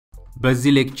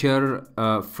በዚህ ሌክቸር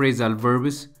phrasal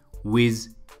verbs with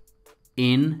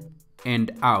in and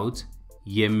out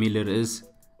የሚል ርዕስ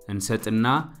እንሰጥና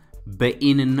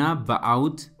በin እና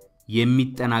በout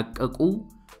የሚጠናቀቁ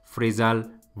phrasal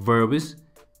verbs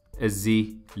እዚህ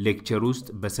ሌክቸር ውስጥ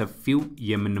በሰፊው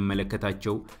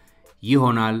የምንመለከታቸው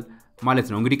ይሆናል ማለት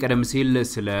ነው እንግዲህ ቀደም ሲል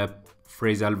ስለ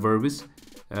phrasal verbs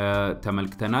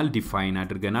ተመልክተናል ዲፋይን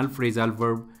አድርገናል phrasal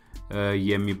verb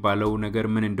የሚባለው ነገር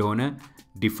ምን እንደሆነ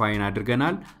ዲፋይን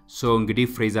አድርገናል ሶ እንግዲህ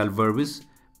phrasal verbs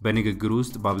በንግግር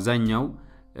ውስጥ በአብዛኛው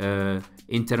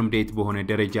ኢንተርሚዲየት በሆነ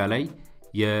ደረጃ ላይ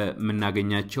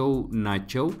የምናገኛቸው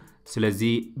ናቸው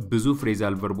ስለዚህ ብዙ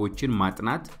phrasal verbዎችን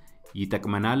ማጥናት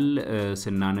ይጠቅመናል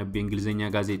ስናነብ የእንግሊዘኛ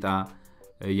ጋዜጣ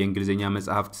የእንግሊዘኛ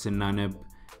መጽሐፍት ስናነብ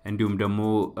እንዲሁም ደግሞ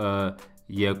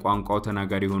የቋንቋው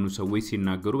ተናጋሪ ሆኑ ሰዎች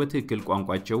ሲናገሩ በትክክል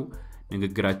ቋንቋቸው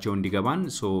ንግግራቸው እንዲገባን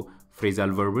ሶ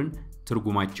phrasal verbን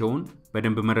ትርጉማቸውን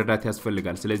በደንብ መረዳት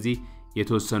ያስፈልጋል ስለዚህ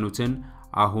የተወሰኑትን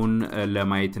አሁን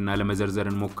ለማየትና ለመዘርዘር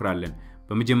እንሞክራለን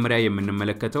በመጀመሪያ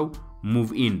የምንመለከተው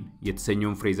move in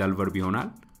የተሰኘውን phrasal verb ይሆናል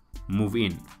move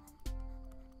in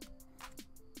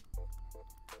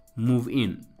move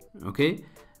in okay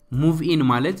move in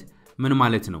ማለት ምን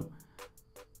ማለት ነው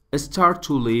start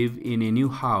to live in a new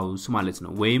house ማለት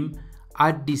ነው ወይም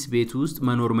አዲስ ቤት ውስጥ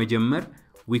መኖር መጀመር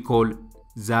we call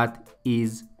that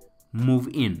is move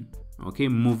in okay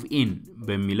move in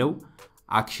በሚለው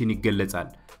action ይገለጻል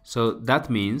so that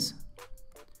means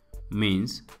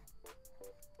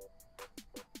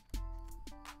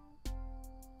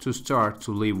to start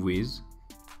to live with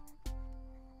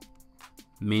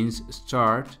means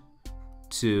start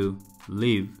to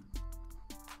live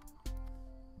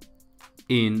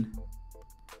in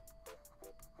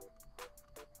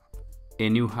a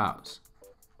new house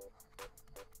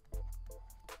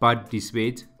በአዲስ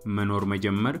ቤት መኖር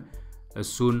መጀመር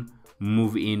እሱን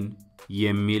move in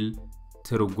የሚል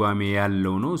ትርጓሜ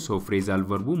ያለው ነው so phrasal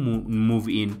verb move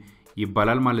in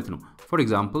ይባላል ማለት ነው for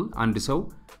example አንድ ሰው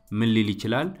ምን ሊል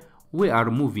ይችላል we are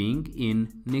moving in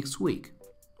next week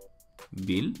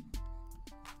ቢል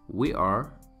we are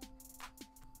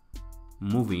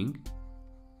moving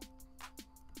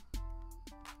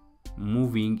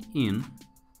in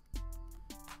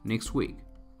next week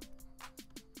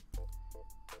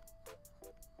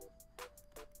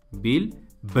ቢል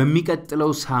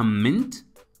በሚቀጥለው ሳምንት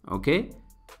ኦኬ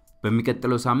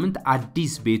በሚቀጥለው ሳምንት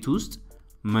አዲስ ቤት ውስጥ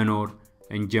መኖር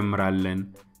እንጀምራለን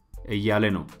እያለ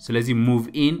ነው ስለዚህ move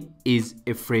in is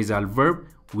a phrasal verb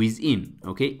with in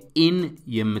okay in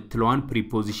የምትለዋን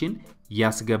preposition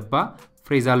ያስገባ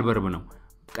phrasal verb ነው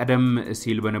ቀደም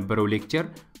ሲል በነበረው ሌክቸር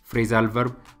phrasal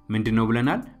verb ምንድነው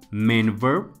ብለናል main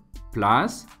verb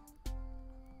plus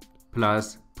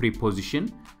preposition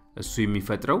እሱ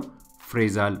የሚፈጥረው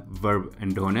phrasal verb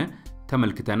እንደሆነ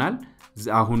ተመልክተናል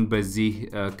አሁን በዚህ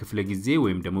ክፍለ ጊዜ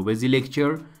ወይም ደግሞ በዚህ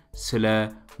ሌክቸር ስለ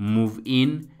move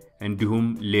in እንዲሁም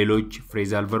ሌሎች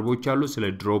phrasal verbዎች አሉ ስለ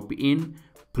drop in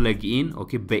plug in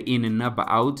ኦኬ በin እና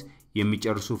በout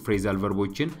የሚጨርሱ phrasal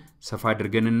verbዎችን ሰፋ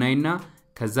አድርገን እናይና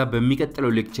ከዛ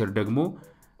በሚቀጥለው ሌክቸር ደግሞ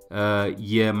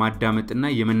የማዳመጥና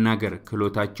የመናገር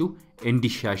ክህሎታችሁ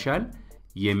እንዲሻሻል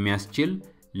የሚያስችል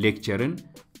ሌክቸርን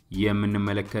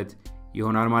የምንመለከት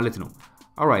ይሆናል ማለት ነው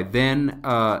alright then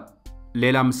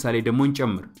ሌላ ምሳሌ ደግሞ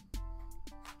እንጨምር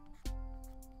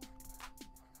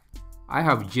I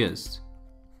have just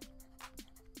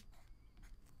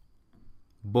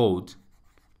bought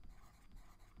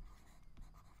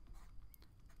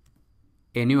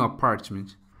a new apartment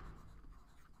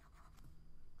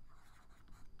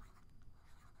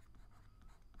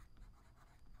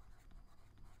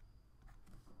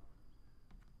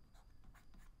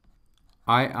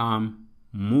I am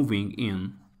moving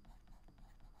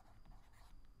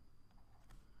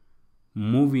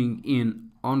in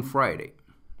on Friday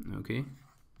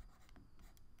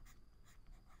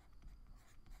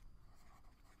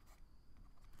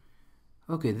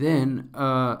okay then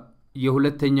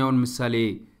የሁለተኛውን ምሳሌ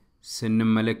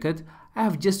ስንመለከት I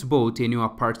have just bought a new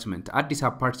apartment አዲስ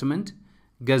apartment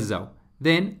ገዛው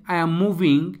then I am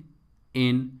moving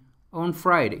in on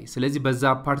Friday ስለዚህ በዛ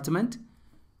apartment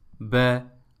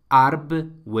በአርብ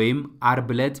ወይም አርብ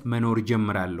ዕለት መኖር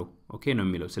ጀምራለሁ ኦኬ ነው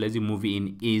የሚለው ስለዚህ move in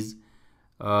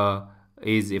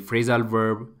is a phrasal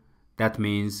verb that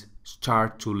means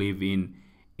start to live in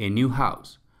a new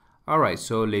house alright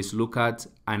so let's look at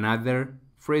another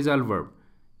phrasal verb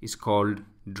it's called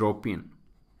drop in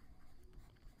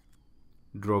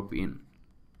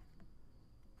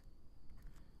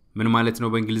ምን ማለት ነው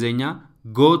በእንግሊዘኛ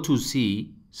go to see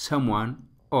someone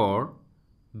or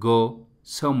go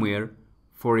somewhere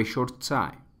for a short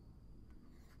time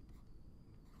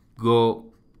go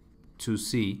to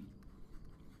see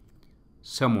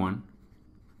someone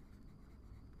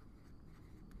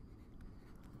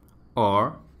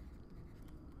or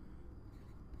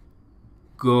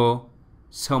go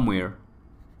somewhere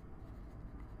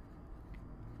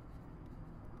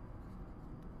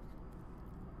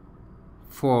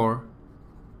for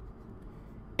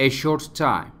a short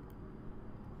time.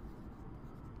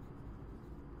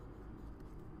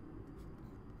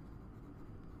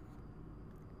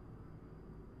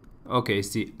 Okay,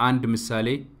 see, አንድ ምሳሌ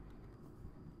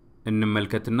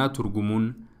እንመልከትና ትርጉሙን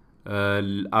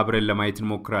አብረን ለማየት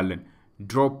እንሞክራለን.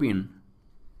 Drop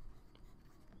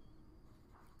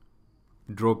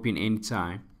in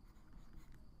anytime.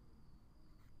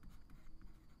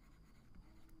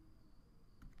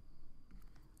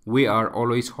 We are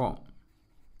always home.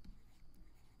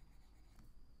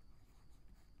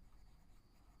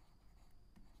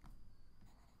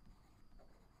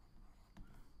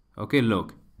 Okay, look.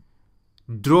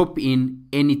 Drop in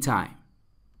anytime.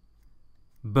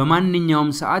 በማንኛውም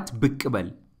ሰዓት ብቅ በል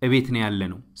እቤት ነው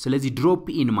ያለነው ስለዚህ drop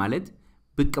in ማለት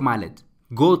ብቅ ማለት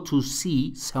go to see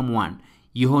someone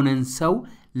የሆነን ሰው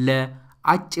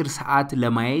ለአጭር ሰዓት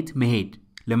ለማየት መሄድ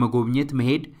ለመጎብኘት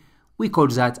መሄድ we call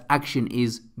that action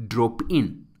is drop in.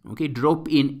 Okay, drop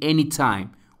in anytime.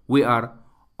 We are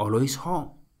always home.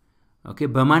 Okay,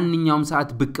 በማንኛውም ሰዓት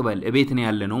ብቅ በል እቤት ነው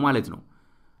ያለነው ማለት ነው.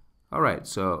 All right,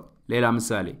 so ሌላ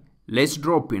ምሳሌ let's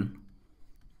drop in.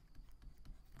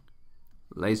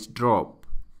 Let's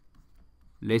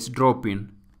drop in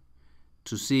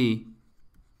to see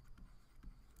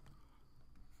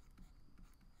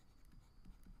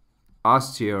us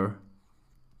here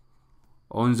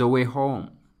on the way home.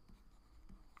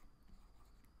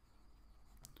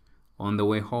 On the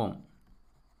way home.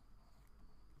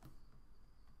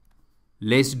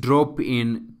 Let's drop in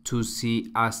to see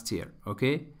Aster.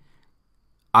 Okay?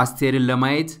 Asterin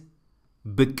ለማየት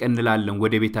ብቅ እንላለን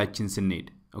ወደ ቤታችን ስንሄድ.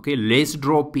 Okay? Let's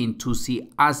drop in to see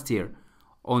Aster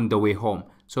on the way home.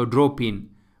 So drop in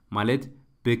ማለት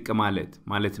ብቅ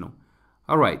ማለት ነው.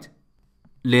 All right.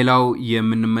 ሌላው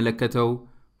የምንመለከተው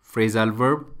phrasal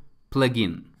verb plug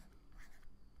in.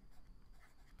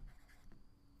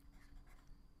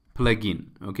 Plug in.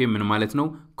 Okay, ምን ማለት ነው?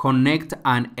 Connect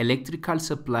an electrical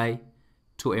supply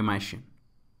to a machine.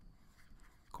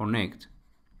 Connect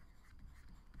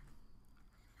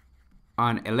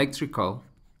an electrical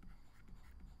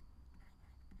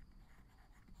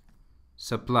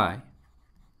supply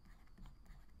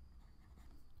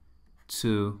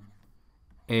to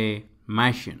a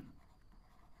machine.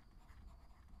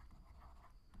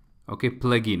 Okay,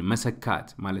 plug in መሰካት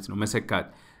ማለት ነው መሰካት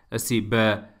እስቲ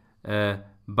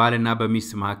ባልና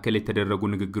በሚስት መካከል የተደረጉ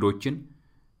ንግግሮችን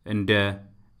እንደ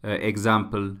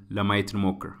ኤግዛምፕል ለማየት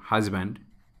እንሞክር husband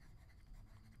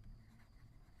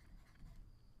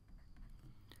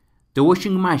the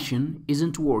washing machine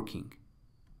isn't working.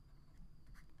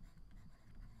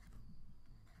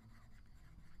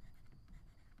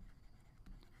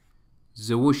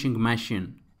 The washing machine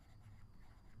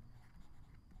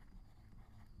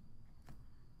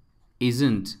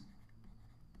isn't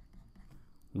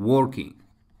working.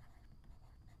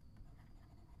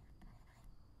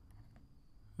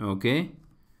 Okay,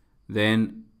 then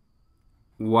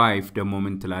wife ደግሞ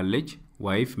ምን ትላለች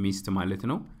wife ሚስት ማለት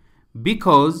ነው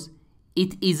because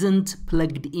it isn't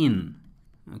plugged in.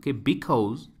 Okay,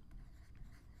 because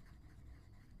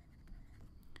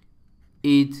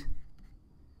it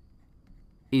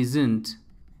isn't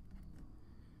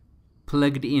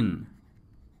plugged in.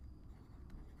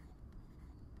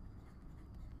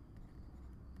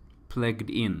 Plugged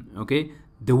in. Okay,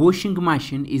 the washing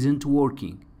machine isn't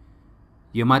working.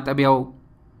 የማጠቢያው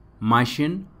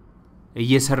ማሽን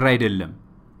እየሰራ አይደለም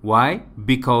why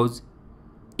because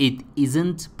it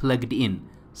isn't plugged in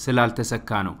ስላልተሰካ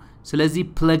ነው ስለዚህ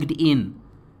plugged in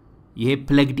ይሄ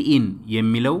plugged in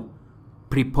የሚለው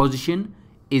preposition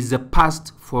is the past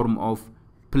form of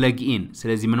plug in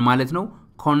ስለዚህ ምን ማለት ነው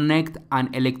connect an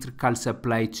electrical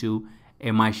supply to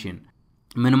a machine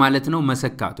ምን ማለት ነው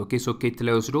መሰካት ኦኬ ሶኬት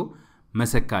ላይ ወስዶ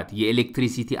መሰካት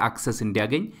የኤሌክትሪሲቲ አክሰስ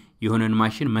እንዲያገኝ የሆነን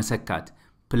ማሽን መሰካት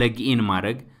plug in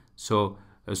ማድረግ so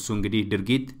እሱ እንግዲህ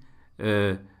ድርጊት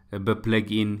በplug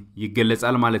in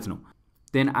ይገለጻል ማለት ነው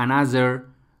then another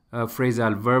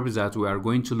phrasal verb that we are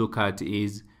going to look at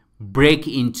is break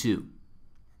into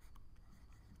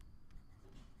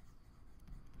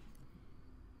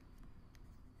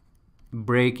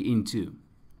break into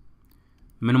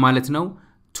ምን ማለት ነው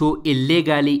to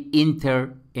illegally enter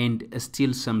and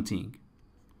steal something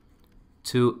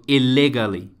to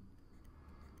illegally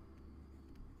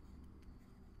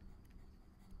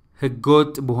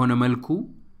ህገወጥ በሆነ መልኩ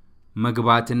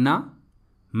መግባትና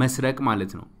መስረቅ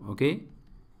ማለት ነው ኦኬ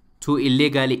to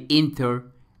illegally enter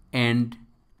and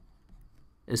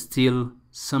steal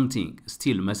something.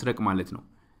 Steal መስረቅ ማለት ነው.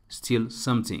 Steal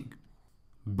something.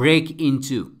 Break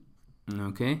into,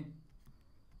 okay,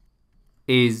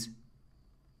 is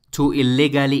to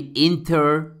illegally enter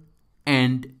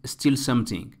and steal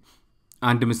something.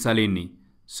 አንድ ምሳሌ ነኝ.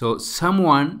 So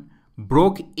someone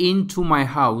broke into my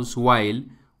house while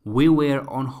we were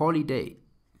on holiday.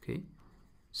 Okay?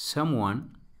 Someone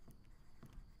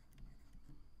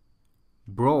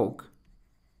broke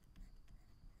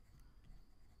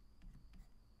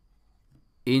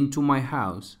into my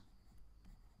house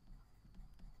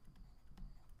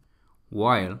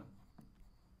while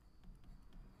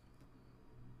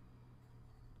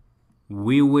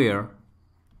we were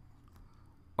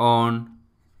on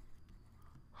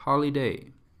holiday.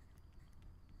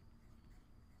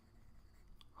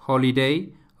 Holiday,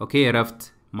 okay, ረፍት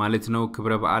ማለት ነው,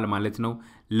 ክብረ በዓል ማለት ነው.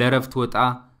 ለረፍት ወጣ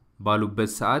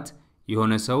ባሉበት ሰዓት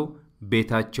የሆነ ሰው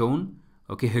ቤታቸውን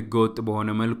ኦኬ ህገወጥ በሆነ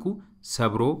መልኩ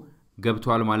ሰብሮ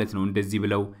ገብቷል ማለት ነው. እንደዚህ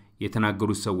ብለው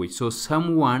የተናገሩት ሰዎች. So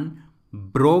someone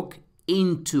broke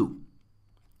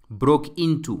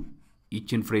into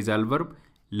ይችን phrasal verb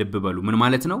ልብ በሉ. ምን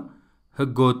ማለት ነው?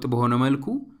 ህገወጥ በሆነ መልኩ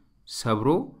ሰብሮ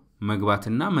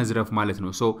መግባትና መዝረፍ ማለት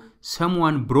ነው. So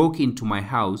someone broke into my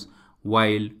house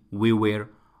while we were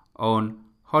on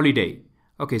holiday.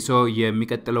 Okay, so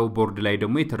የሚቀጥለው ቦርድ ላይ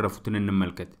ደግሞ የተረፉትን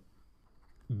እንመልከት.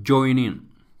 Join in.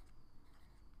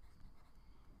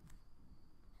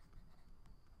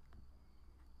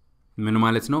 ምን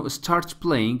ማለት ነው? Start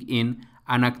playing in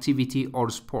an activity or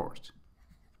sport.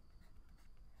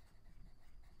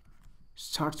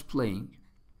 Start playing.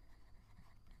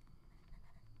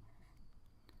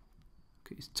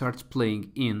 Okay, start playing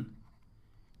in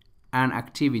an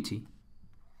activity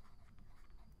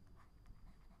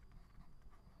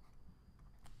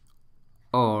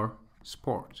or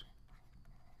sport.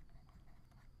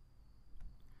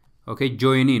 Okay,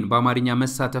 join in በአማርኛ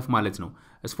መሳተፍ ማለት ነው.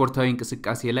 ስፖርታዊ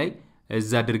እንቅስቃሴ ላይ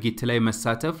እዛ ድርጊት ላይ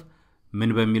መሳተፍ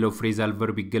ምን በሚለው phrasal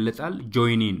verb ይገለጻል?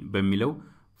 join in በሚለው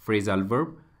phrasal verb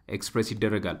express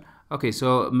ይደረጋል. Okay, so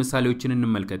ምሳሌዎችን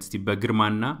እንመልከት እስቲ.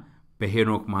 በግርማና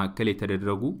በሄኖክ መካከል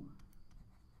የተደረጉ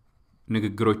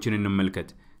ንግግሮችን እንመልከት.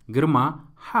 ግርማ,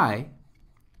 hi,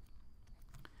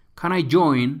 can I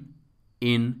join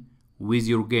in with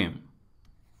your game?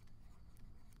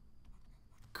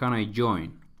 Can I join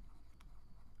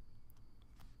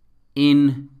in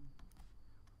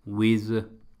with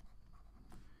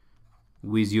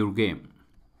your game?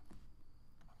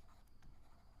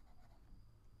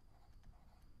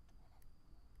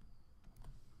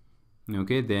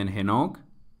 Okay, then Henok,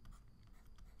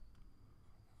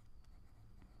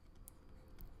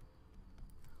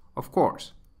 of course,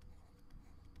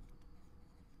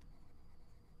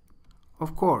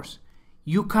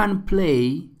 you can play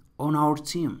on our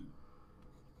team.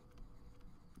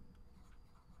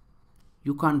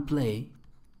 You can play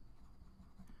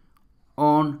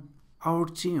on our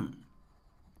team.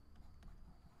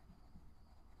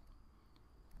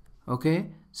 Okay,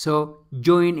 so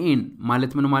join in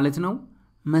ማለት ምን ማለት ነው?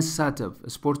 መሳተፍ,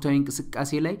 ስፖርታዊ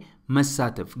እንቅስቃሴ ላይ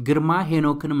መሳተፍ. ግርማ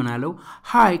ሄኖክን ምን አለው?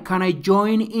 Hi, can I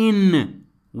join in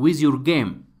with your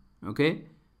game? Okay,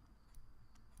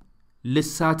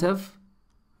 ልሳተፍ,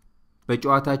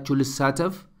 በጨዋታችሁ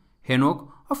ልሳተፍ. ሄኖክ,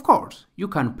 of course, you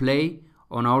can play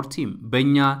on our team.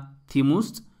 በእኛ ቲም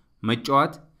ውስጥ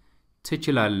መጫወት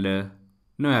ትችላለህ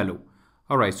ነው ያለው.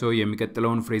 Alright, so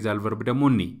የሚቀጥለውን phrasal verb ደግሞ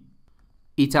እኒ.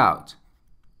 Eat out.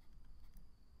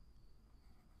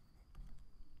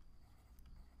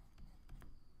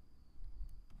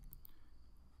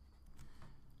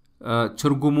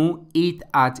 ትርጉሙ eat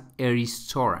at a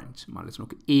restaurant ማለት ነው.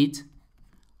 eat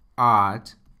at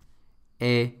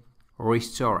a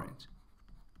restaurant.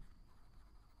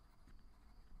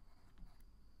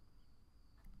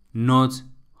 not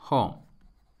home.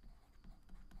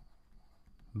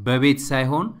 በቤት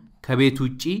ሳይሆን ከቤት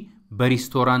ውጪ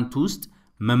በሬስቶራንት ውስጥ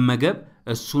መመገብ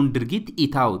እሱን ድርጊት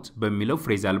eat out በሚለው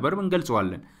phrasal verb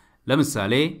እንገልጸዋለን.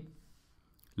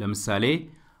 ለምሳሌ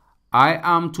I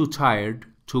am too tired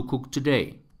to cook today.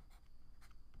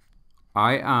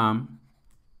 I am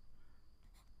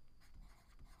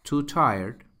too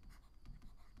tired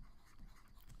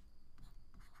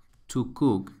to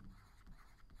cook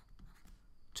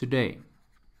today.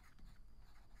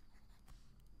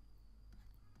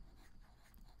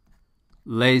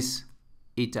 Let's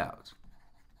eat out.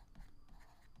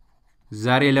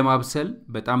 ዛሬ ለማብሰል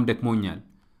በጣም ደክሞኛል.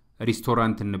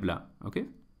 ሬስቶራንት እንብላ. Okay?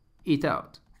 Eat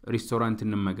out. ሬስቶራንት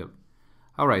እንመገብ.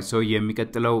 Alright, so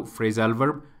የሚቀጥለው phrasal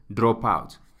verb drop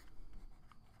out.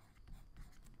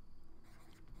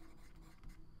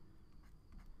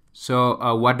 So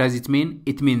what does it mean?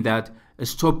 It means that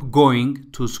stop going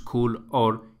to school or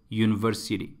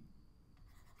university.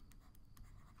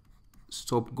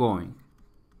 Stop going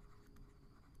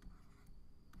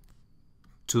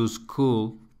to school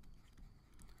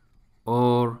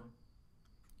or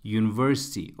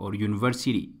university.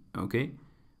 Okay?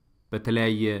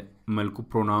 በተለያየ መልኩ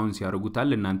ፕሮናውንስ ያደርጉታል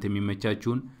እናንተ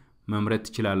የሚመቻችሁን መምረጥ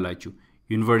ትችላላችሁ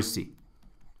university.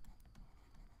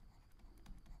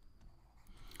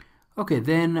 Okay,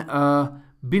 then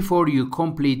before you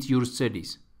complete your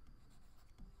studies.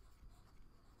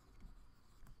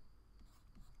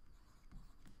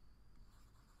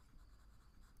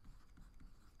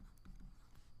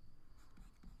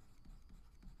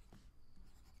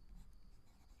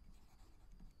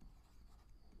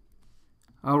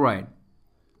 All right.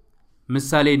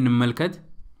 ምሳሌ እንመልከት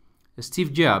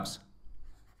Steve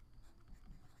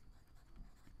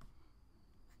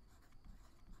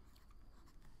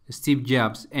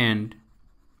Jobs and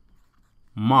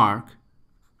Mark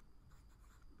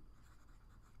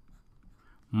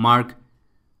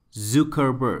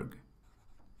Zuckerberg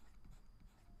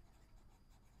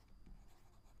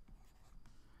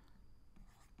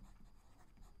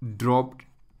dropped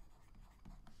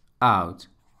out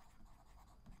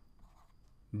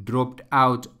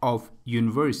of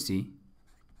university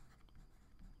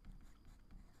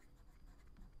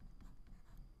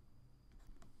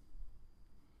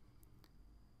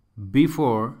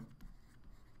before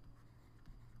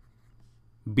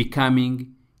becoming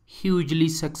hugely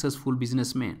successful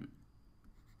businessmen.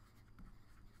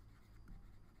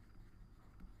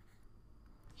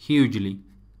 Hugely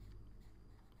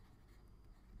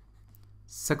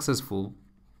successful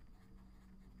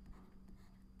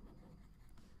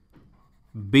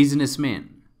businessmen.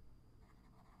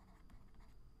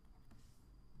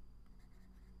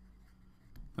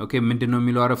 Okay, ምንድነው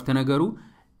የሚለው አረፍተ ነገሩ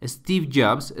Steve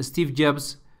Jobs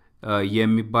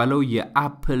የሚባለው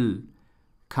የአፕል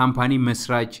ካምፓኒ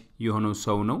መስራች የሆነው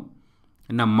ሰው ነው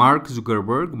እና ማርክ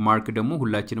ዙከርበርግ ደግሞ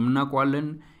ሁላችንም እናውቀዋለን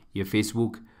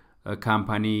የፌስቡክ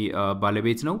ካምፓኒ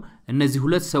ባለቤት ነው እነዚህ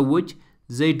ሁለት ሰዎች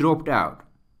they dropped out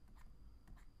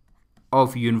of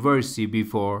university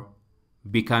before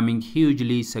becoming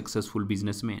hugely successful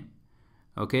businessmen.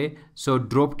 Okay, so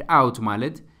dropped out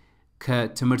ማለት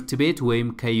ከትምህርት ቤት ወይም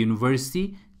ከዩኒቨርሲቲ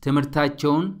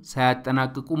ትምህርታቸውን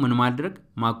ሳያጠናቅቁ ምን ማድረግ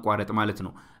ማቋረጥ ማለት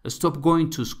ነው stop going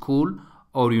to school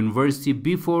or university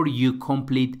before you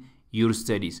complete your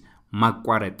studies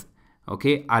ማቋረጥ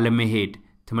okay አለመሄድ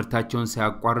ትምህርታቸውን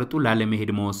ሳያቋርጡ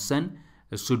ላለመሄድ መወሰን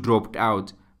እሱ dropped out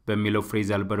በሚለው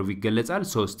phrasal verb ይገለጻል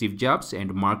so Steve Jobs and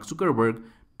Mark Zuckerberg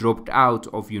dropped out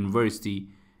of university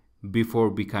before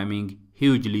becoming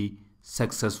hugely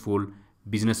successful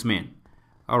businessmen.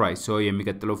 Alright, so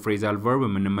የሚቀጥለው phrasal verb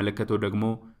የምንመለከተው ደግሞ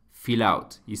fill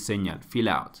out ይሰኛል fill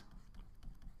out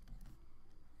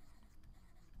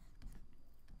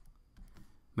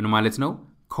ምን ማለት ነው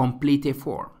complete a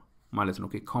form ማለት ነው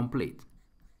okay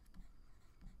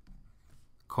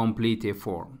complete a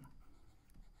form.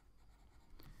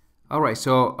 Alright,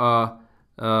 so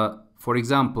for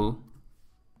example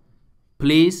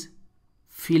please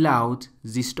fill out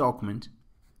this document.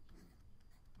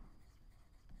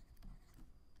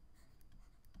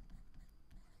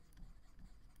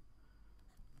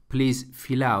 Please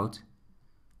fill out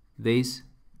this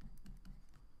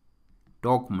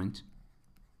document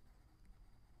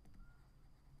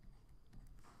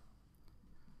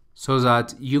so that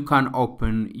you can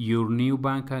open your new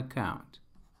bank account.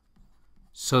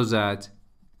 So that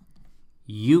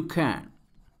you can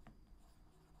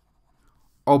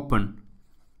open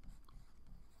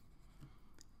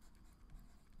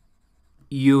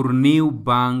your new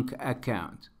bank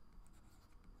account.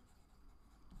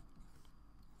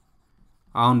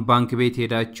 አሁን ባንክ ቤት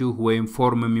ሄዳችሁ ወይም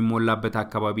ፎርም የሚሞላበት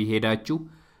አካባቢ ሄዳችሁ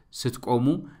ስትቆሙ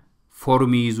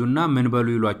ፎርም ይዙና ምን በሉ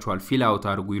ይሏችኋል ፊል አውት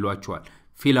አድርጉ ይሏችኋል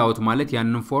ፊል አውት ማለት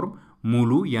ያንን ፎርም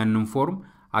ሙሉ ያንን ፎርም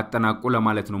አጠናቁ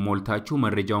ለማለት ነው ሞልታችሁ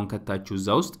መረጃውን ከታችሁ እዛ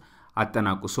ውስጥ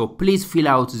አጠናቁ so please fill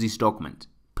out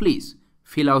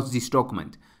this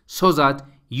document so that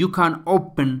you can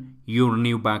open your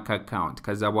new bank account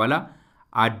ከዛ በኋላ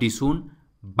አዲሱን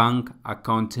ባንክ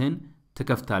አካውንትን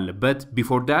ትከፍታለህ but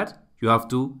before that you have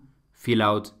to fill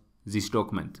out this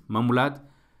document መሙላት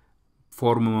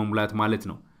ፎርም መሙላት ማለት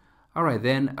ነው alright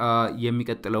then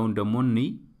የሚቀጥለውን ደግሞ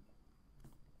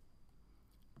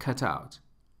cut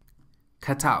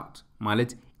out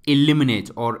ማለት eliminate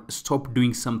or stop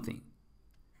doing something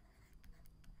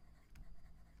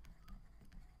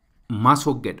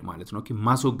ማስወገድ ማለት ነው okay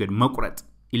ማስወገድ መቁረጥ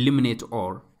eliminate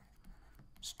or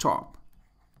stop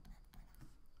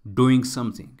doing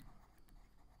something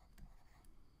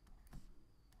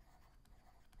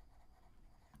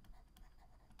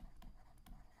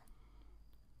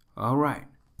All right.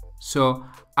 So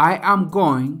I am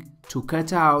going to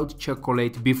cut out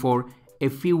chocolate before a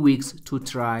few weeks to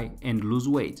try and lose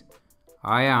weight.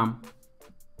 I am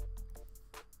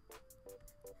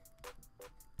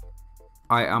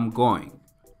going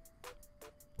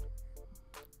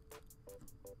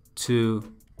to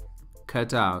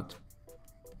cut out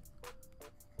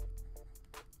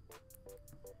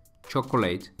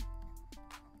chocolate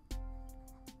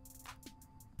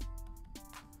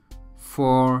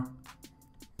for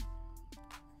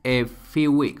a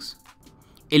few weeks.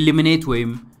 Eliminate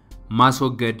ወይም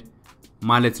ማስወገድ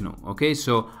ማለት ነው. Okay,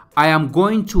 so I am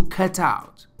going to cut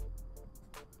out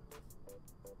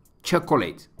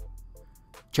chocolate.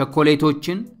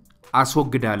 ቸኮሌቶችን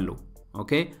አስወግዳለሁ.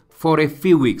 Okay, for a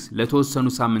few weeks. ለተወሰኑ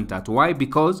ሳምንታት. Why?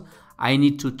 Because I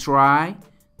need to try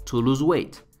to lose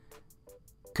weight.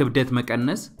 ክብደት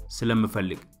መቀነስ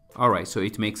ስለምፈልግ. All right, so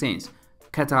it makes sense.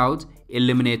 Cut out,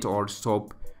 eliminate or stop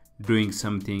doing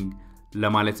something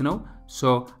ለማለት ነው. So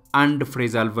አንድ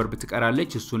phrasal verb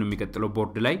ትቀራለች እሱን የሚቀጥለው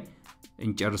ቦርድ ላይ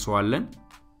እንጨርሰዋለን.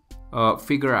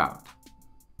 Figure out.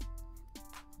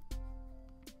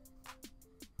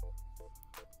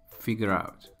 Figure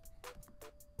out.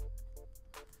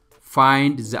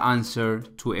 Find the answer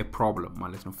to a problem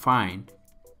ማለት ነው. Find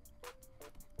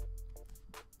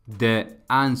the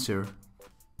answer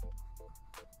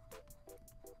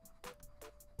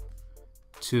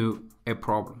to a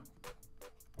problem.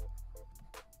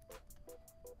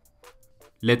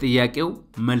 ለጥያቄው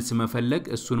መልስ መፈለግ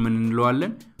እሱን ምን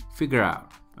እንለዋለን? Figure out.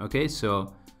 Okay, so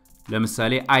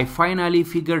ለምሳሌ I finally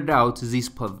figured out this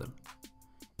puzzle.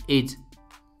 It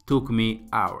took me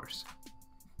hours.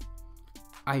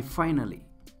 I finally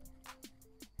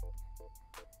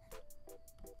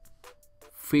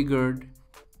figured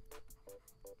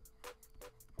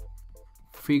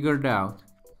out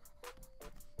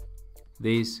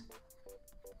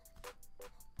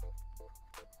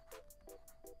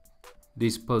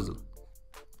this puzzle.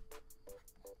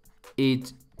 It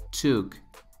took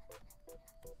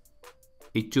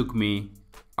me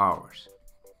hours.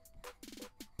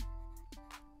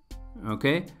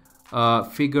 Okay,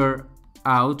 figure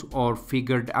out or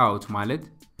figured out ማለት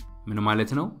ምን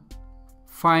ማለት ነው?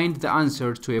 Find the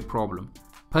answer to a problem.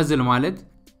 Puzzle ማለት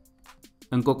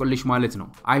እንቆቅልሽ ማለት ነው.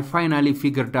 I finally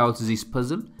figured out this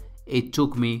puzzle. It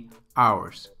took me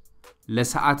hours.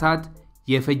 ለሰዓታት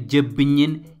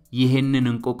የፈጀብኝን ይሄንን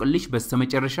እንቆቅልሽ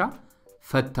በስተመጨረሻ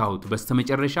ፈታሁት.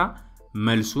 በስተመጨረሻ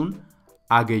መልሱን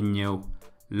አገኘው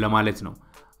ለማለት ነው.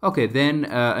 Okay, then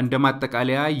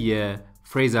እንደማጠቃለያ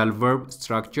የphrasal verb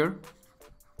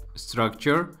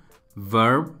structure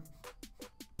verb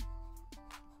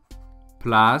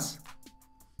plus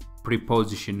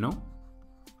preposition ነው.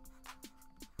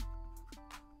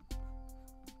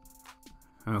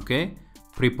 Okay,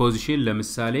 preposition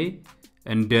ለምሳሌ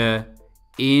እንደ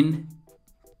in,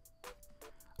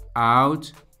 out,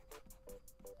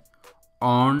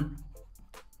 on,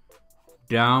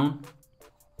 down,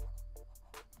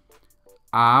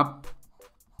 up,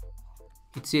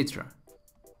 etc.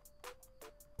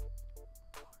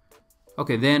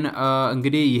 Okay, then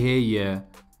እንግዲህ ይሄ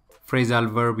የphrasal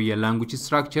verb የlanguage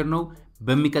structure ነው.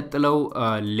 በሚቀጥለው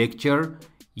ሌክቸር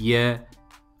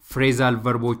የphrasal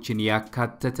verboችን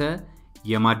ያካተተ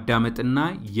የማዳመጥና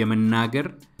የመናገር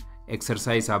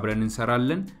ኤክሰርሳይዝ አብረን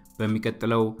እንሰራለን.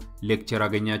 በሚቀጥለው ሌክቸር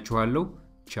አገኛችኋለሁ.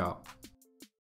 ቻው.